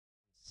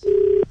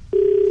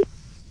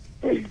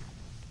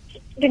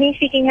Denise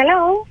speaking.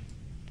 Hello.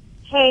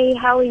 Hey,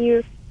 how are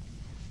you?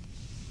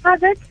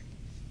 How's it?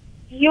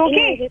 You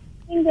okay? There's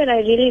something that I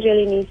really,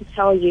 really need to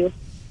tell you.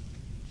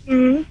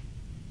 Mm-hmm.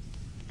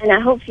 And I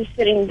hope you're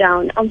sitting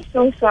down. I'm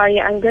so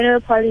sorry. I'm going to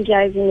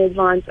apologize in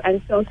advance.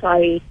 I'm so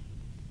sorry.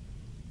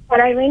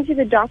 But I went to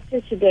the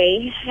doctor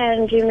today,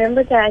 and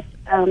remember that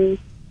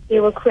they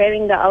were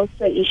querying the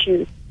ulcer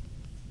issue.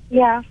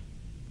 Yeah.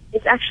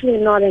 It's actually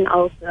not an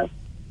ulcer.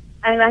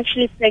 I'm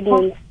actually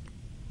pregnant.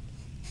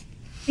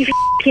 You're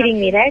kidding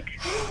me, right?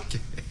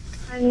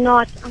 I'm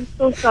not. I'm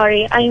so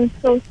sorry. I am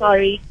so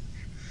sorry.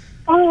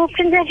 Oh,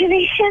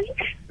 congratulations.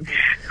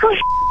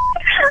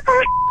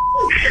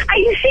 Are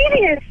you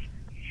serious?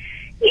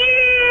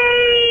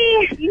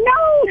 Yay!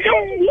 No,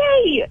 don't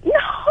yay.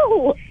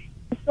 No.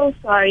 I'm so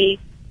sorry.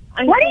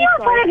 What are you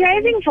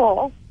apologizing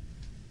for?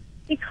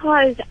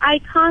 Because I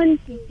can't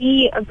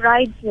be a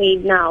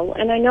bridesmaid now,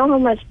 and I know how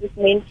much this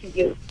meant to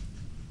you.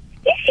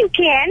 Yes, you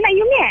can. Are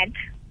you mad?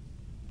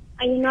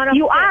 Are you not?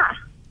 You are.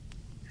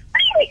 What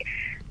do you mean?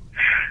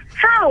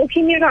 How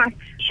can you not?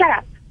 Shut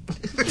up.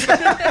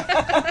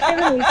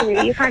 7 weeks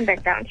away. You can't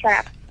back down. Shut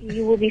up.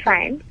 You will be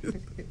fine.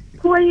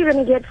 Who are you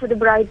going to get for the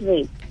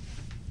bridesmaid?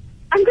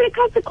 I'm going to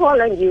cut the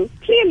call on you.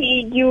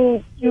 Clearly,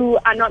 you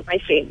are not my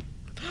friend.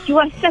 You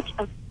are such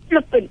a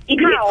flippin'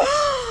 idiot. How?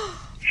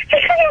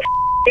 Because you're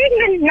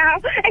pregnant now,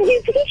 and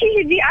you think you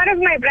should be out of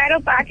my bridal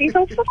party,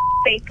 so for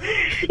sake.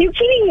 You're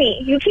killing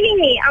me. You're killing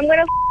me. I'm going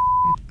to...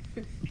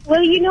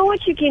 Well, you know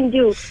what you can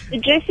do? The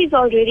dress is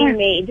already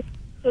made,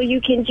 so you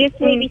can just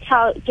maybe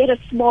get a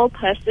small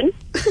person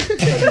so you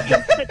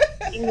can fit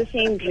in the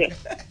same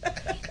dress.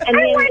 And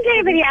I want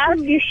everybody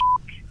else, you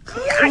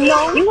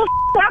No, you will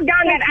walk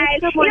down that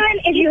aisle, even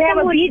if you have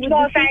a beach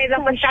ball size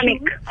of a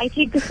stomach. I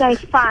take the size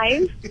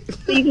 5,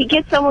 so you can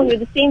get someone with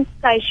the same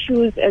size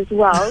shoes as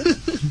well.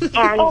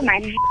 And oh my...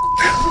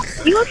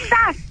 You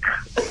suck.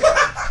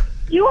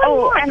 You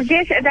are and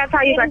that's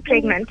how you got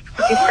pregnant.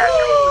 You suck.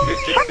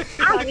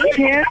 Why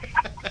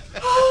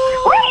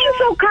are you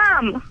so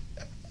calm?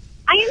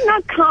 I am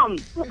not calm.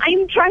 I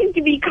am trying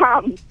to be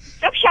calm.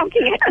 Stop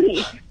shouting at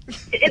me.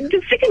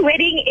 The freaking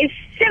wedding is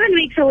 7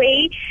 weeks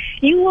away.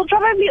 You will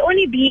probably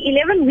only be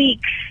 11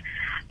 weeks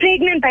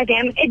pregnant by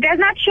then. It does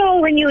not show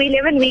when you're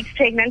 11 weeks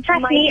pregnant.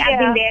 Trust me, I've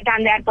been there,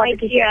 done that. My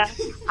dear,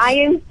 I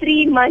am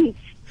 3 months.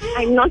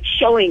 I'm not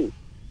showing.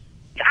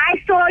 I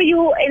saw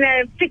you in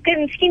a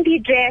freaking skimpy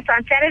dress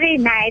on Saturday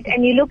night,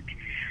 and you looked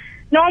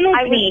normal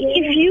to me.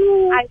 If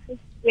you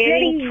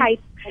wearing tight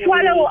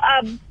swallow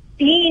a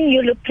bean,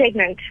 you look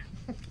pregnant.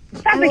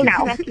 Stop it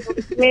now.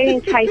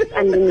 Wearing tights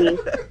underneath.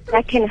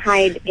 That can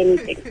hide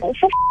anything. Oh,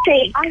 for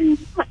sake. I'm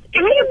not.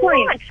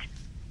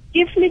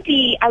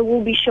 Definitely, I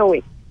will be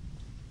showing.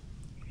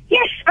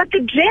 Yes, but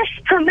the dress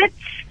permits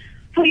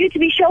for you to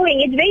be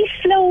showing. It's very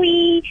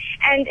flowy,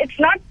 and it's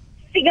not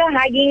figure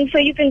hugging, so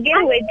you can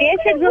get away. They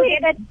said we'll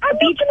get a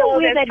beach ball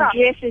wear that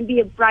dress and be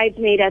a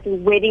bridesmaid at a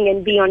wedding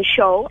and be on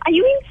show. Are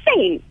you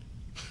insane?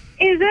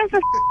 Is this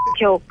a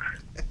joke?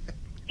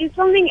 It's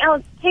something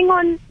else. Hang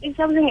on, it's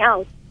something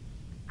else.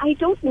 I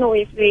don't know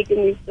if Reagan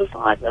is the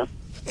father.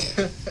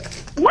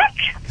 What?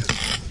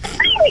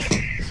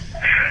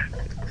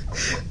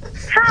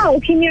 How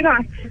can you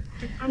not?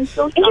 I'm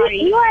so sorry.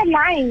 You are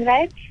lying,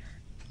 right?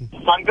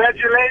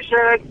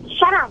 Congratulations.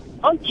 Shut up.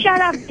 Oh,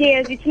 shut up,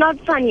 dears. It's not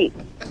funny.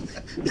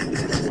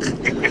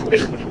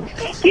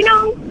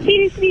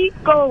 Seriously,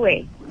 go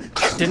away.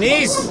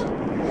 Denise.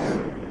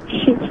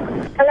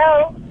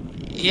 Hello?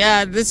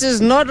 Yeah, this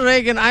is not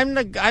Reagan. I'm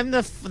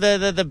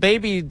the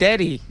baby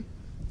daddy.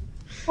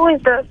 Who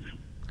is this?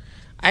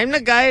 I'm the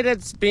guy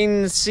that's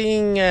been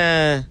seeing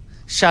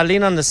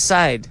Charlene on the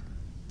side.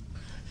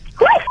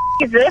 Who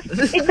is this?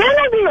 It better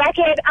not be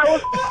Whackhead. I will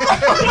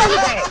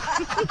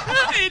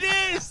It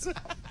is.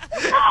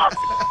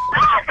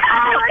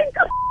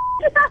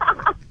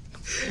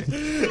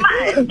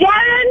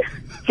 Darren,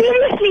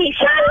 seriously,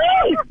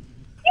 Charlene,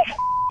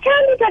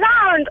 turn it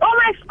around.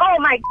 Oh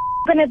my,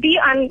 gonna be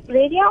on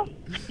radio?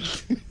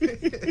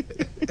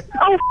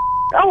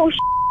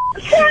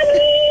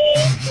 Charlene,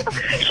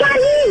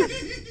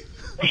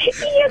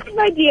 yes,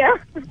 my dear.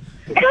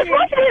 It was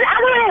supposed to be the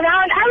other way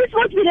around. I was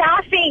supposed to be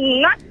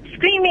laughing, not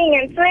screaming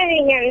and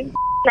swearing and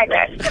like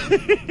that.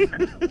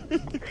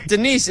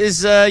 Denise,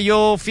 is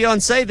your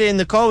fiancé there in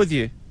the car with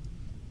you?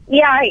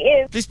 Yeah, he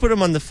is. Please put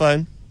him on the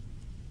phone.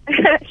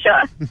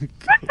 Sure.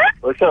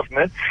 What's up,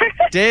 man?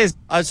 Des,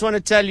 I just want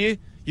to tell you,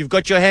 you've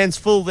got your hands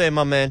full there,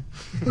 my man.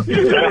 Yeah,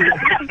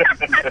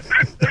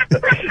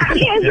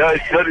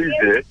 it's got his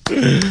there.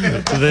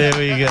 There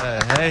we go.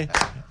 Hey,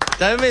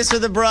 don't mess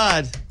with the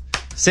bride.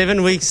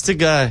 7 weeks to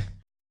go.